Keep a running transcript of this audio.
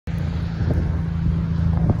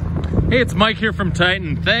Hey, it's Mike here from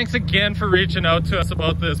Titan. Thanks again for reaching out to us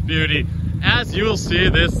about this beauty. As you will see,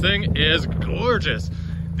 this thing is gorgeous.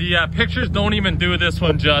 The pictures don't even do this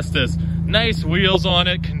one justice. Nice wheels on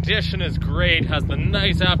it, condition is great, has the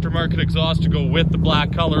nice aftermarket exhaust to go with the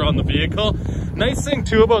black color on the vehicle. Nice thing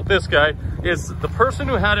too about this guy is the person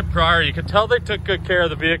who had it prior, you could tell they took good care of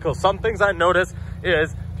the vehicle. Some things I noticed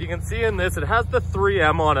is, you can see in this, it has the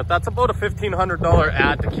 3M on it. That's about a $1,500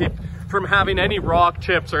 ad to keep from having any rock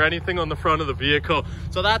chips or anything on the front of the vehicle.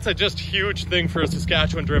 So that's a just huge thing for a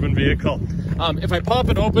Saskatchewan driven vehicle. If I pop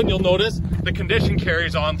it open, you'll notice the condition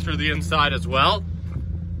carries on through the inside as well.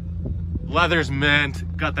 Leather's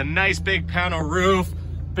mint, got the nice big panel roof,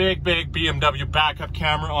 big BMW backup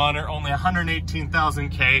camera on it, only 118,000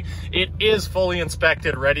 K. It is fully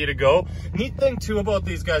inspected, ready to go. Neat thing too about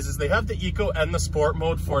these guys is they have the eco and the sport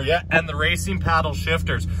mode for you, and the racing paddle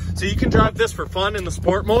shifters. So you can drive this for fun in the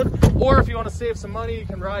sport mode, or if you want to save some money, you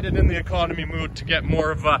can ride it in the economy mode to get more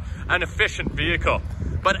of an efficient vehicle.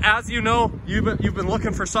 But as you know, you've been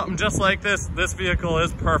looking for something just like this. This vehicle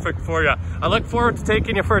is perfect for you. I look forward to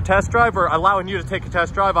taking you for a test drive, or allowing you to take a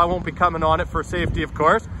test drive. I won't be coming on it for safety, of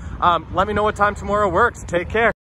course. Let me know what time tomorrow works. Take care.